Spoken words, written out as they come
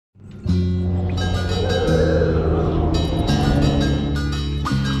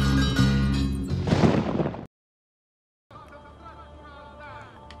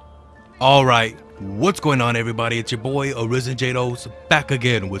Alright, what's going on everybody? It's your boy Arisen Jados back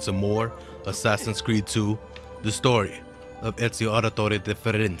again with some more Assassin's Creed 2, the story of Ezio Auditore Da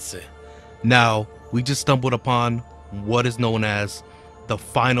Firenze. Now, we just stumbled upon what is known as the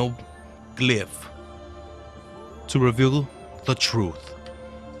final glyph to reveal the truth.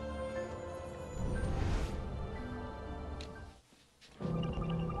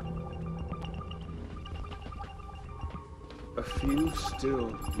 A few still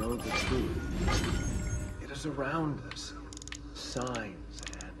know the truth. It is around us. Signs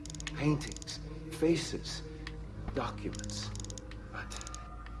and paintings, faces, documents. But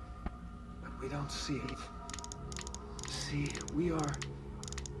we don't see it. See, we are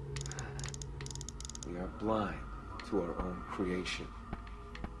blind to our own creation.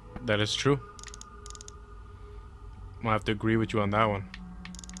 That is true. I'll have to agree with you on that one.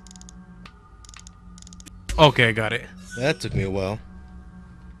 Okay, I got it. That took me a while.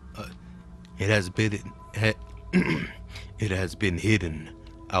 It has been hidden,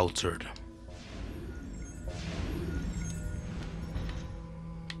 altered.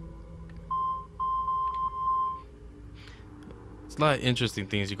 There's a lot of interesting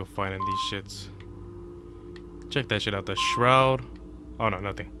things you can find in these shits. Check that shit out. The shroud. Oh no,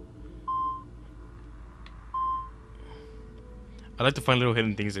 nothing. I like to find little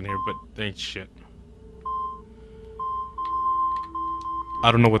hidden things in here, but they ain't shit.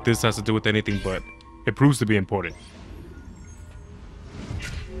 I don't know what this has to do with anything, but it proves to be important.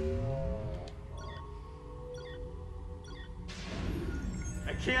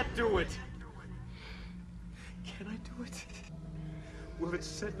 I can't do it. Can I do it? Will it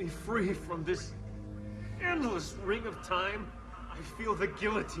set me free from this endless ring of time? I feel the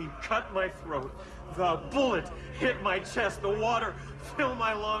guillotine cut my throat. The bullet hit my chest. The water fill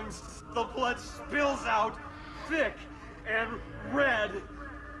my lungs. The blood spills out thick and red.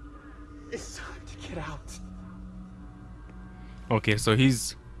 It's time to get out. Okay, so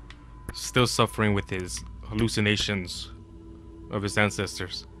he's still suffering with his hallucinations of his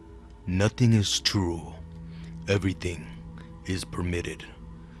ancestors. Nothing is true. Everything is permitted.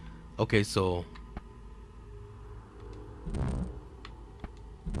 Okay, so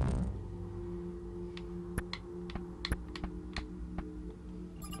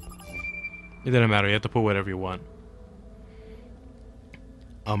it doesn't matter, you have to put whatever you want.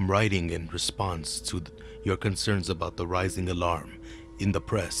 I'm writing in response to your concerns about the rising alarm in the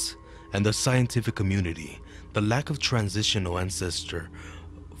press and the scientific community. The lack of transitional ancestor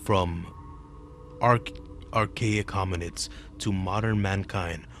from archaic hominids to modern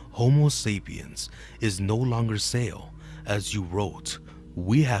mankind, Homo sapiens, is no longer sale. As you wrote,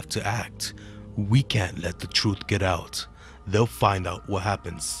 we have to act. We can't let the truth get out. They'll find out what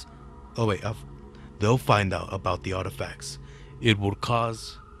happens. Oh wait, they'll find out about the artifacts. It will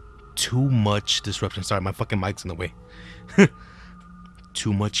cause too much disruption. Sorry, my fucking mic's in the way.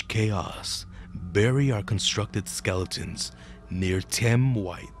 Too much chaos. Bury our constructed skeletons near Tem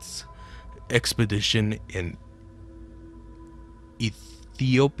White's expedition in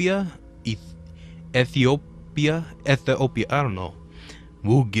Ethiopia. Ethiopia. I don't know.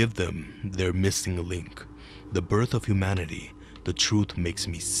 We'll give them their missing link. The birth of humanity. The truth makes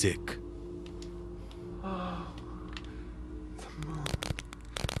me sick.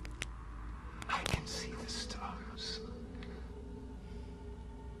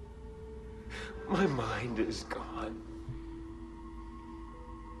 My mind is gone.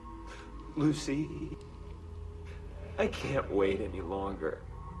 Lucy, I can't wait any longer.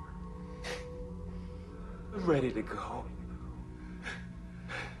 I'm ready to go.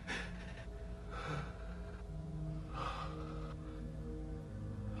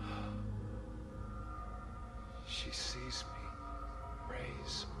 She sees me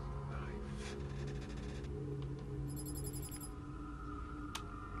raise my knife.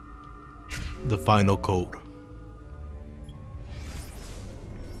 The final code.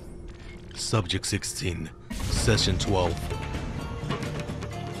 Subject 16, Session 12.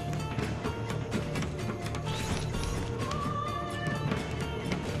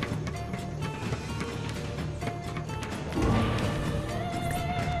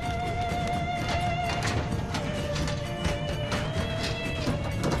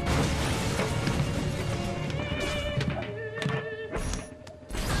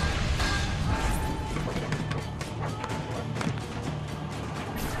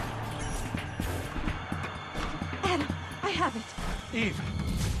 Eve!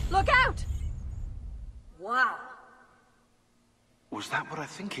 Look out! Wow. Was that what I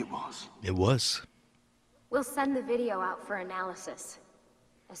think it was? It was. We'll send the video out for analysis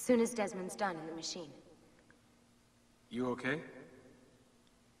as soon as Desmond's done in the machine. You okay?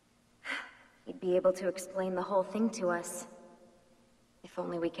 He'd be able to explain the whole thing to us. If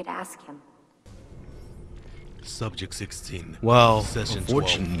only we could ask him. Subject 16. Well, Session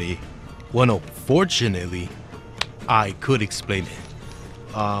unfortunately, well, no, fortunately, I could explain it.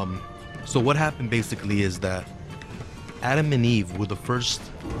 So what happened basically is that Adam and Eve were the first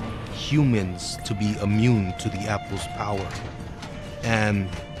humans to be immune to the apple's power. And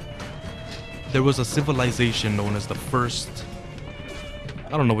there was a civilization known as the first, I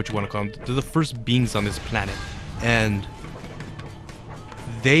don't know what you want to call them, they're the first beings on this planet. And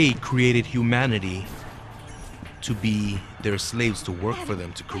they created humanity to be their slaves, to work for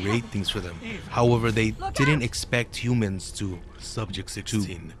them, to create things for them. However, they didn't expect humans to Subject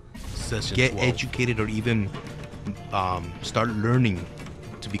 16. Session get 12. Educated or even start learning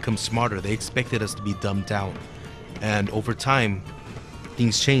to become smarter. They expected us to be dumbed down. And over time,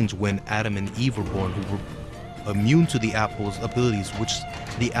 things changed when Adam and Eve were born, who were immune to the apple's abilities, which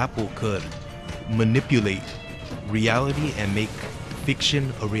the apple could manipulate reality and make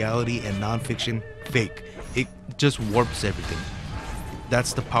fiction a reality and non-fiction fake. It just warps everything.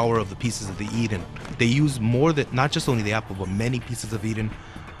 That's the power of the pieces of the Eden. They use more than, not just only the apple, but many pieces of Eden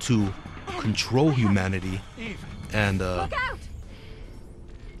to control humanity. And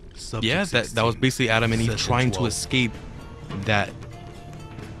yeah, that was basically Adam and Eve trying to escape that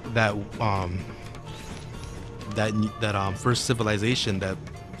first civilization that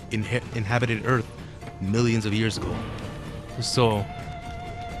inhabited Earth millions of years ago. So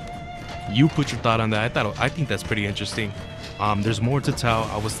you put your thought on that. I think that's pretty interesting. There's more to tell.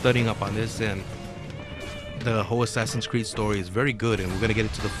 I was studying up on this, and the whole Assassin's Creed story is very good, and we're gonna get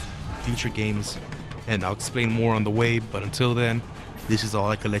into the future games, and I'll explain more on the way. But until then, this is all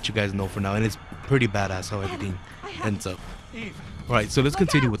I can let you guys know for now, and it's pretty badass how everything ends up. All right, so let's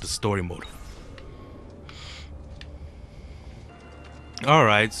continue with the story mode. All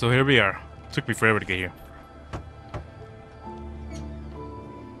right, so here we are. Took me forever to get here.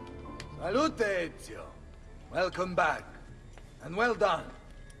 Salute, Ezio. Welcome back. And well done.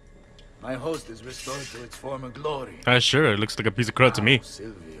 My host is restored to its former glory. Sure, it looks like a piece of crud to me. Now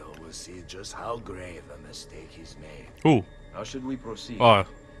Silvio will see just how grave a mistake he's made. Who? How should we proceed? Oh. A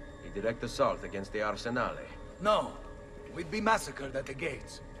direct assault against the Arsenale. No. We'd be massacred at the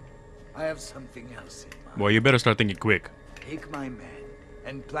gates. I have something else in mind. Well, you better start thinking quick. Take my men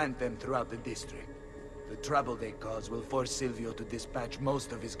and plant them throughout the district. The trouble they cause will force Silvio to dispatch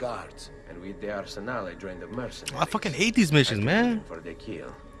most of his guards. And with the Arsenale drained of mercenaries. I fucking hate these missions, man. For the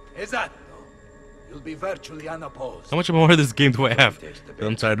kill. Esatto. You'll be virtually unopposed. How much more of this game do I have?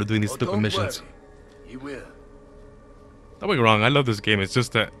 I'm tired of doing these stupid don't missions. worry. He will. Don't get me wrong, I love this game. It's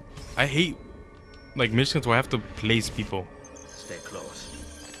just that I hate like missions where I have to place people. Stay close.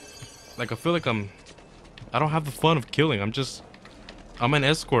 Like I feel like I don't have the fun of killing. I'm an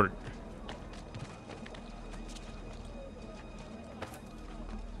escort.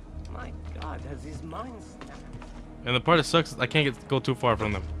 My God, has his mind snapped? And the part that sucks is I can't go too far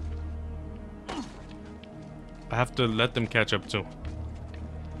from them. I have to let them catch up too.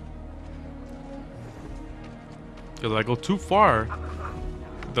 Because if I go too far,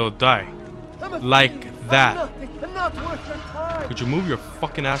 they'll die. Like that. Could you move your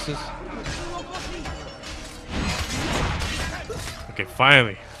fucking asses? Okay,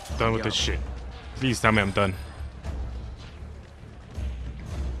 finally. Done with this shit. Please tell me I'm done.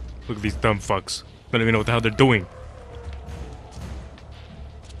 Look at these dumb fucks. Don't even know what the hell they're doing.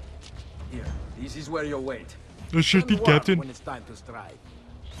 Here, this is where you wait. Oh shit, the captain. When it's time to strike.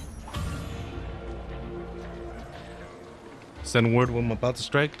 Send word when I'm about to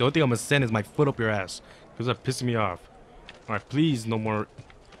strike. The only thing I'm gonna send is my foot up your ass. Because that's pissing me off. Alright, please, no more.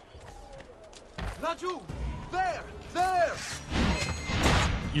 Raju! There!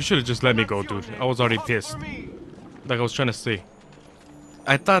 You should have just let me go, dude. I was already pissed. Like I was trying to say.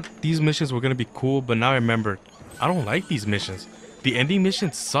 I thought these missions were gonna be cool, but now I remember I don't like these missions. The ending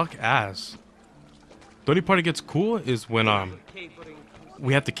missions suck ass. The only part that gets cool is when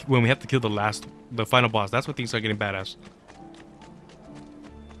we have to kill the final boss. That's when things start getting badass.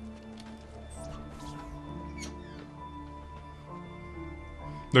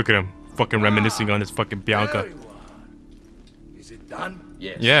 Look at him, fucking reminiscing on his fucking Bianca. Is it done?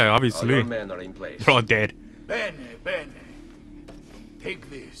 Yes. Yeah, All obviously. your men are in place. They're all dead. Bene. Take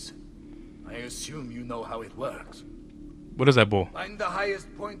this. I assume you know how it works. What is that, bull? Find the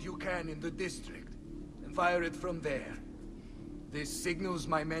highest point you can in the district, and fire it from there. This signals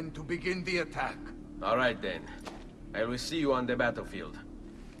my men to begin the attack. All right then. I will see you on the battlefield.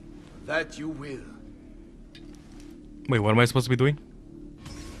 That you will. Wait, what am I supposed to be doing?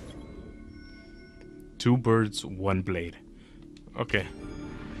 2 birds, 1 blade. Okay.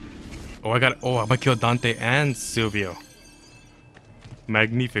 Oh, I'm gonna kill Dante and Silvio.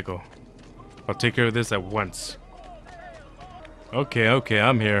 Magnifico. I'll take care of this at once. Okay,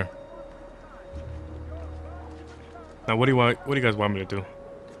 I'm here. Now, what do you guys want me to do?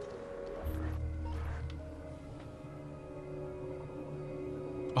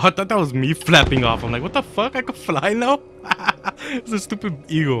 Oh, I thought that was me flapping off. I'm like, what the fuck? I can fly now? It's a stupid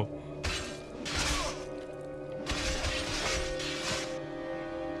eagle.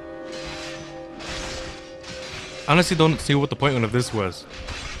 Honestly, don't see what the point of this was.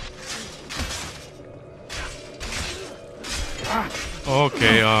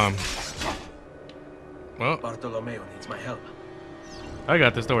 Okay, well, Bartolomeo needs my help. I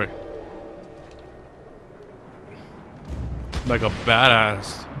got this, don't worry. Like a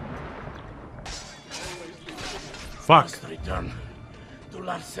badass. Fuck. Must return to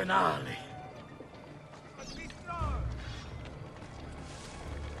l'Arsenale.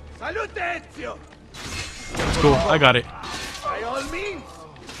 Salute, Ezio! It's cool, I got it. By all means!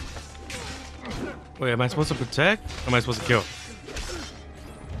 Wait, am I supposed to protect? Or am I supposed to kill?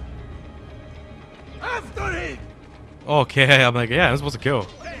 After it! Okay, I'm like, yeah, I'm supposed to kill.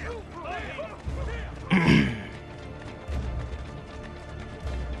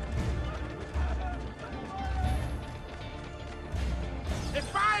 A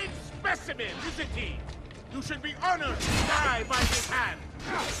fine specimen, isn't he? You should be honored to die by his hand.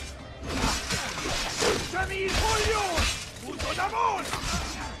 I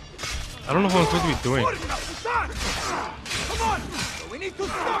don't know what I'm supposed to be doing. Come on! We need to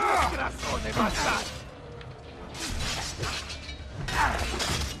stop this grassone bastard!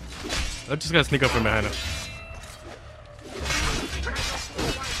 I just gotta sneak up from behind him.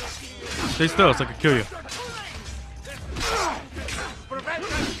 Stay still so I can kill you.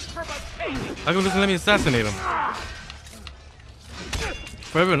 How come doesn't let me assassinate him?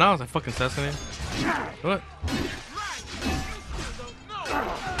 For everyone else, I fucking assassinate him. What?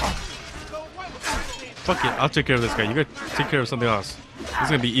 Fuck it, I'll take care of this guy. You gotta take care of something else. This is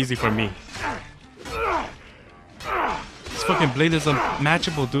gonna be easy for me. This fucking blade is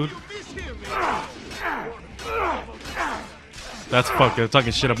unmatchable, dude. That's fucked. They're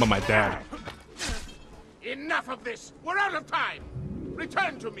talking shit about my dad. Enough of this. We're out of time.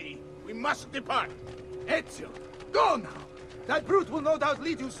 Return to me. We must depart. Ezio, go now! That brute will no doubt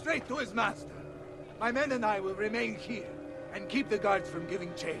lead you straight to his master. My men and I will remain here and keep the guards from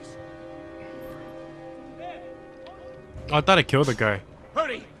giving chase. Oh, I thought I killed the guy.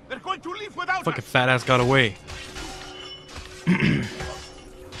 Hurry. They're going to leave without Fucking us. fat ass got away.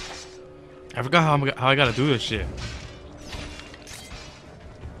 I forgot how I gotta do this shit.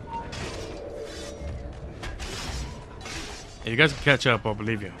 You guys can catch up, I'll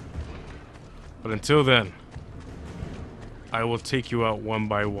believe you. But until then, I will take you out one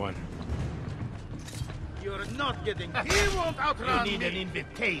by one. You're not getting. He won't outrun me. You need an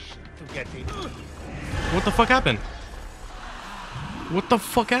invitation to get in. What the fuck happened? What the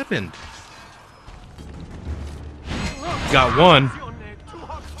fuck happened? Got one.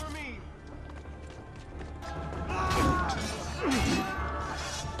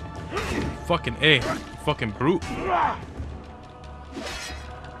 Fucking A. Fucking brute.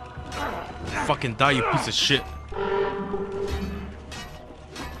 Fucking die, you piece of shit.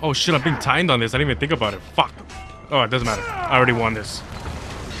 Oh shit, I'm being timed on this. I didn't even think about it. Fuck. Oh, it doesn't matter. I already won this.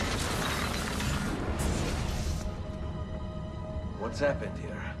 What's happened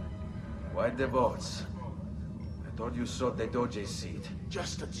here? Why the boats? I thought you sought the Doge's seat.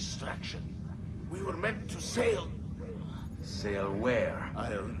 Just a distraction. We were meant to sail. Sail where?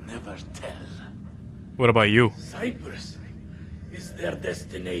 I'll never tell. What about you? Cyprus is their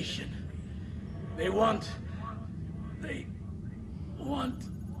destination. They want...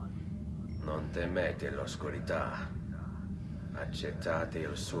 Non temete l'oscurità. Accettate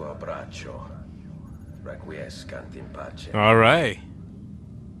il suo braccio. Requiescant in pace. Alright.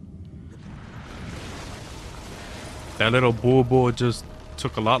 That little bull just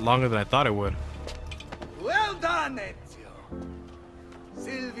took a lot longer than I thought it would. Well done, Ezio.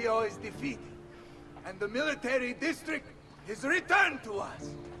 Silvio is defeated, and the military district is returned to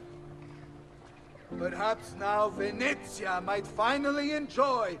us. Perhaps now Venezia might finally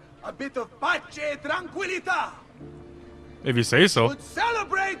enjoy a bit of pace e tranquillità. If you say so. Would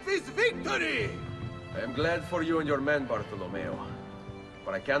celebrate this victory. I am glad for you and your men, Bartolomeo,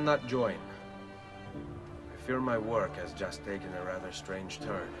 but I cannot join. I fear my work has just taken a rather strange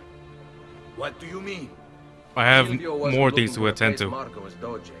turn. What do you mean? I have Silvio wasn't more looking things to attend replace to. Marco as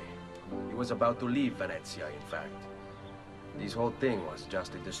Doge. He was about to leave Venezia, in fact. This whole thing was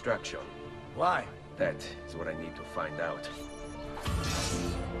just a distraction. Why? That is what I need to find out.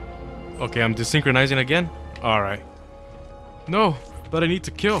 Okay, I'm desynchronizing again. All right. No, but I need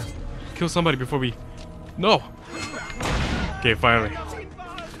to kill somebody before we. No. Okay, finally.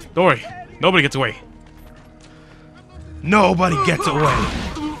 Don't worry. Nobody gets away. Nobody gets away.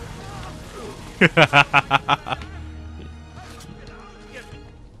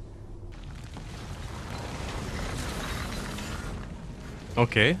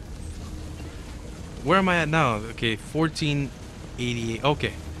 Okay. Where am I at now? Okay, 1488.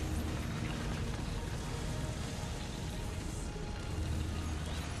 Okay.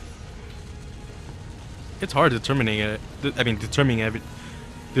 It's hard determining it.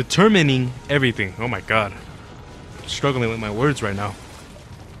 Determining everything. Oh my god. I'm struggling with my words right now.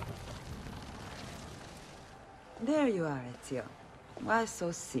 There you are, Ezio. Why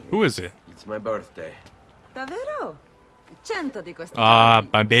so serious? Who is it? It's my birthday. Davvero? 100 di questi Ah, giorni.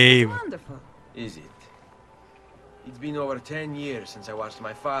 my babe. Wonderful. Is it? It's been over 10 years since I watched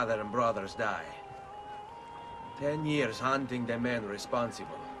my father and brothers die. 10 years hunting the men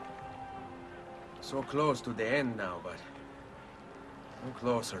responsible. So close to the end now, but no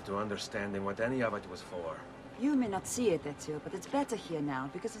closer to understanding what any of it was for. You may not see it, Ezio, but it's better here now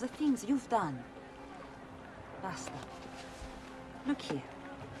because of the things you've done. Basta. Look here.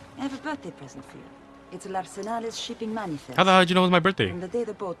 I have a birthday present for you. It's L'Arsenale's shipping manifest. How the hell did you know it was my birthday? From the day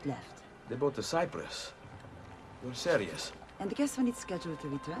the boat left. They boat to Cyprus. You're serious? And guess when it's scheduled to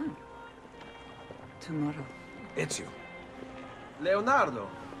return? Tomorrow. Ezio, Leonardo,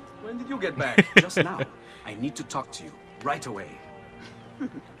 when did you get back? just now. I need to talk to you right away.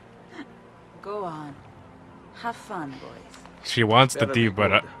 Go on. Have fun, boys. She wants the Better D, be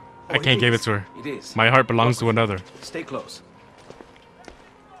but good. I can't give it to her. It is. My heart belongs to another. Stay close.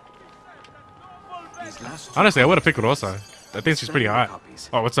 These last two Honestly, I would have copies picked Rosa. I think she's pretty standard hot. copies.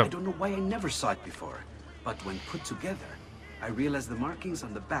 Oh, what's I up? don't know why I never saw it before, but when put together, I realized the markings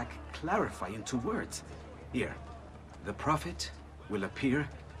on the back clarify into words. Here, the prophet will appear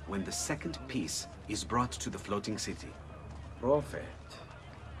when the second piece is brought to the floating city. Prophet.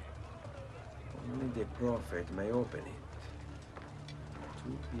 Only the prophet may open it.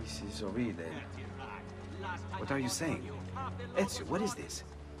 2 pieces of Eden. What are you saying? Ezio, what is this?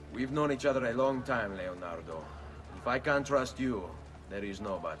 We've known each other a long time, Leonardo. If I can't trust you, there is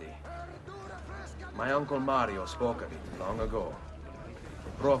nobody. My uncle Mario spoke of it long ago.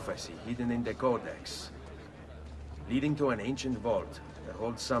 A prophecy hidden in the Codex, leading to an ancient vault that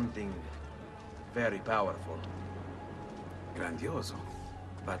holds something very powerful. Grandioso.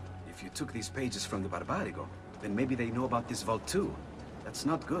 But if you took these pages from the Barbarigo, then maybe they know about this vault too. That's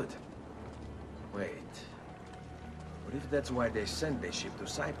not good. Wait. What if that's why they sent the ship to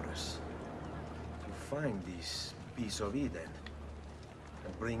Cyprus? To find this piece of Eden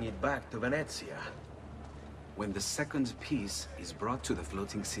and bring it back to Venezia. When the second piece is brought to the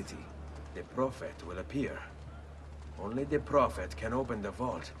floating city, The prophet will appear. Only the prophet can open the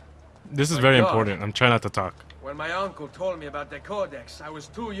vault. This is My very God. important. I'm trying not to talk. When my uncle told me about the Codex, I was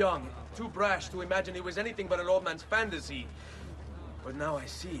too young, too brash to imagine it was anything but an old man's fantasy. But now I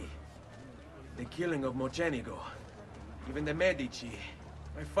see. The killing of Mocenigo, even the Medici,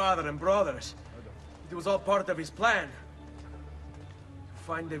 my father and brothers. It was all part of his plan. To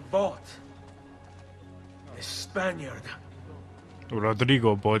find the vault. The Spaniard.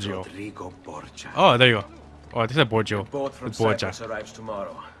 Rodrigo Borgio. Rodrigo Borgia. Oh, there you go. Oh, this is Borgio. The boat from It's Borgia. Cyprus arrives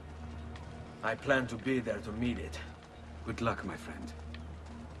tomorrow. I plan to be there to meet it. Good luck, my friend.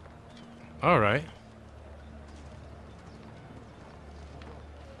 All right.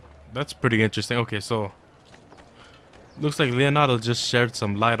 That's pretty interesting. Okay, so looks like Leonardo just shared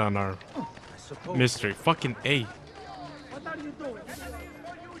some light on our mystery. Fucking A.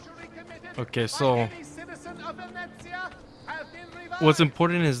 Okay, so what's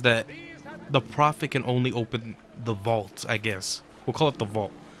important is that the prophet can only open the vault, I guess. We'll call it the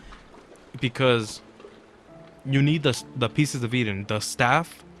vault. Because you need the pieces of Eden, the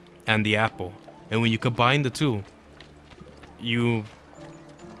staff and the apple. And when you combine the two, you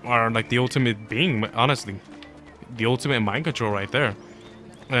are like the ultimate being, honestly. The ultimate mind control right there.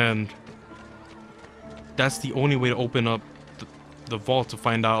 And that's the only way to open up the vault to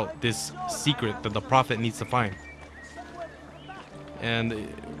find out this secret that the prophet needs to find. And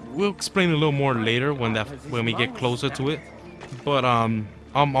we'll explain a little more later when we get closer to it. But I'm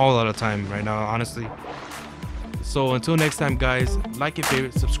all out of time right now, honestly. So until next time, guys, like and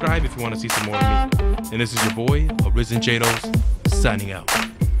favorite, subscribe if you want to see some more of me. And this is your boy, Arisen Jados, signing out.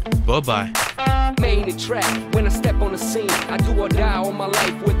 Bye-bye. Made a track when I step on the scene. I do or die all my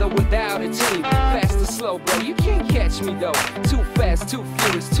life with or without a team. Fast or slow, bro, you can't catch catch me though. Too fast, too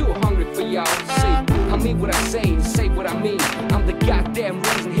furious, too hungry for y'all. See, I mean what I say and say what I mean. I'm the goddamn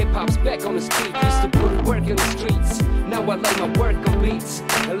reason hip-hop's back on the street. Used to put work in the streets. Now I lay my work on beats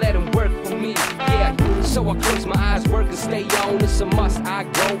and let them work for me. Yeah, so I close my eyes, work and stay on. It's a must, I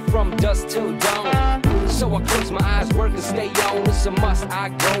go from dusk till dawn. So I close my eyes, work and stay on. It's a must, I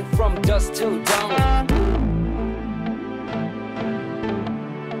go from dusk till dawn.